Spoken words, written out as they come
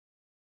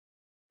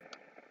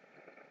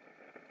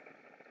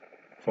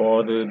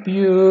For the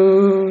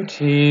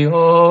beauty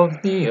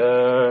of the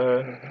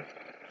earth,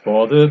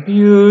 for the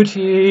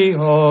beauty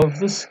of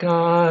the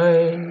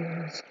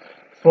skies,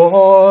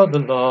 for the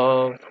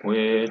love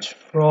which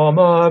from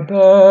our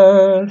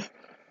birth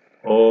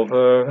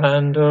over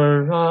and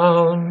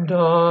around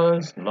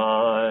us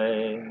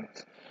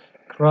lies.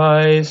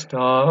 Christ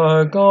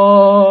our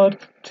God,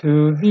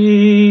 to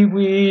Thee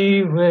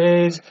we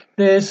raise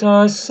this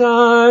our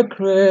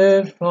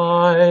sacrifice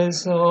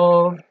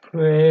of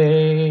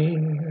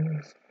praise.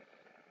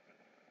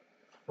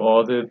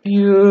 For the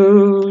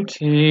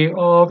beauty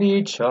of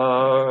each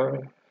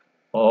hour,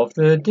 of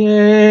the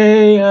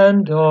day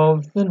and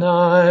of the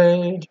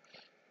night,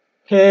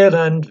 hill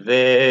and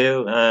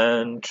vale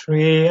and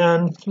tree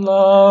and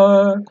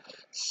flower,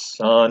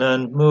 sun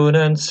and moon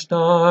and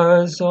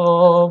stars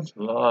of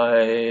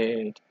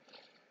light.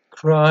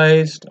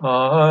 Christ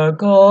our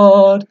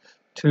God,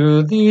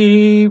 to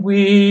Thee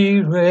we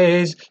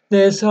raise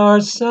this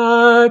our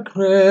sacrifice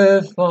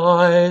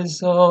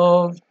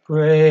of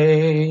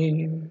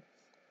praise.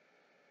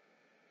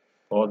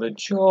 For the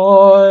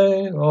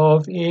joy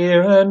of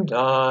ear and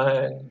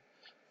eye,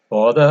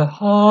 for the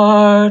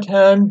heart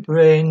and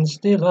brain's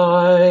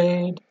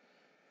delight,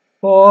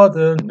 for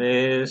the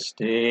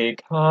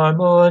mystic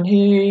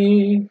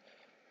harmony,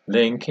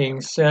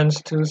 linking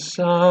sense to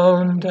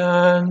sound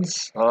and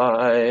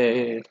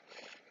sight.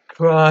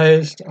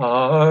 Christ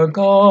our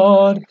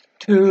God,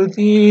 to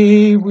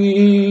Thee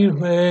we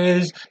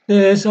raise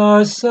this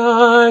our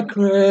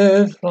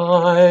sacrifice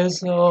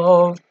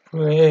of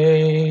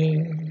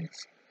praise.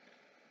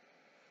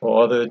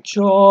 For the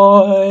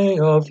joy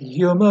of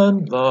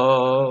human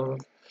love,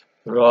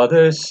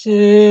 brother,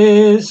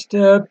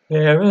 sister,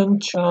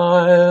 parent,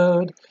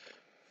 child,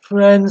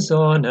 friends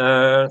on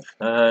earth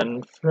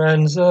and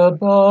friends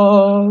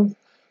above,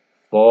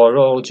 for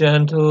all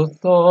gentle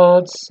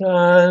thoughts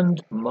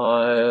and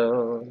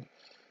mild.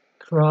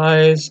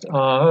 Christ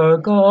our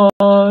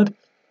God,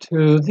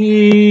 to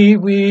Thee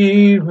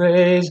we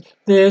raise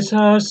this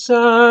our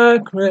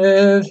sacrifice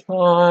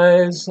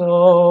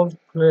of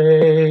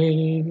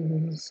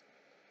praise.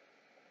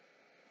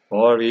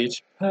 For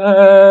each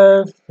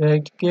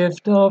perfect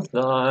gift of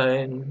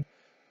Thine,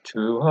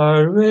 to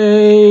our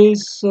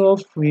race so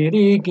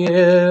freely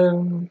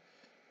give,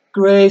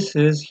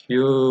 graces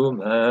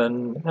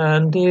human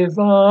and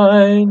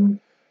divine,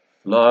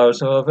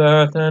 flowers of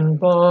earth and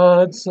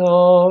buds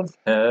of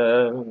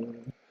heaven.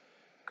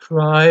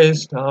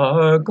 Christ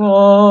our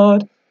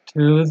God,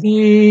 to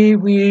Thee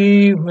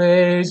we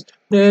raise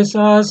this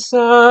our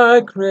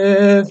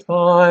sacrifice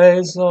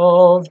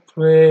of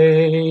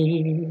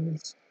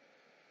praise.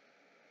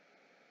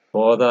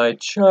 For Thy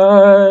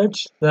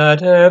church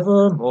that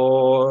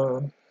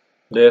evermore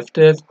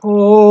lifteth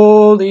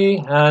holy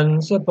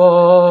hands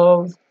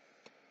above,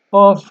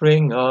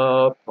 offering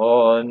up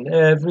on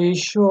every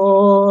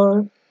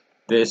shore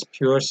this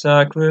pure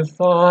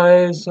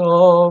sacrifice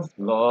of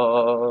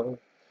love.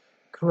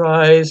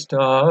 Christ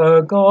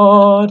our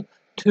God,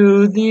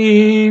 to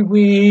Thee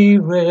we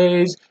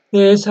raise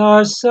this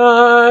our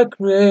sacrifice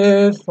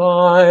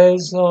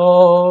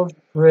of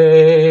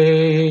praise.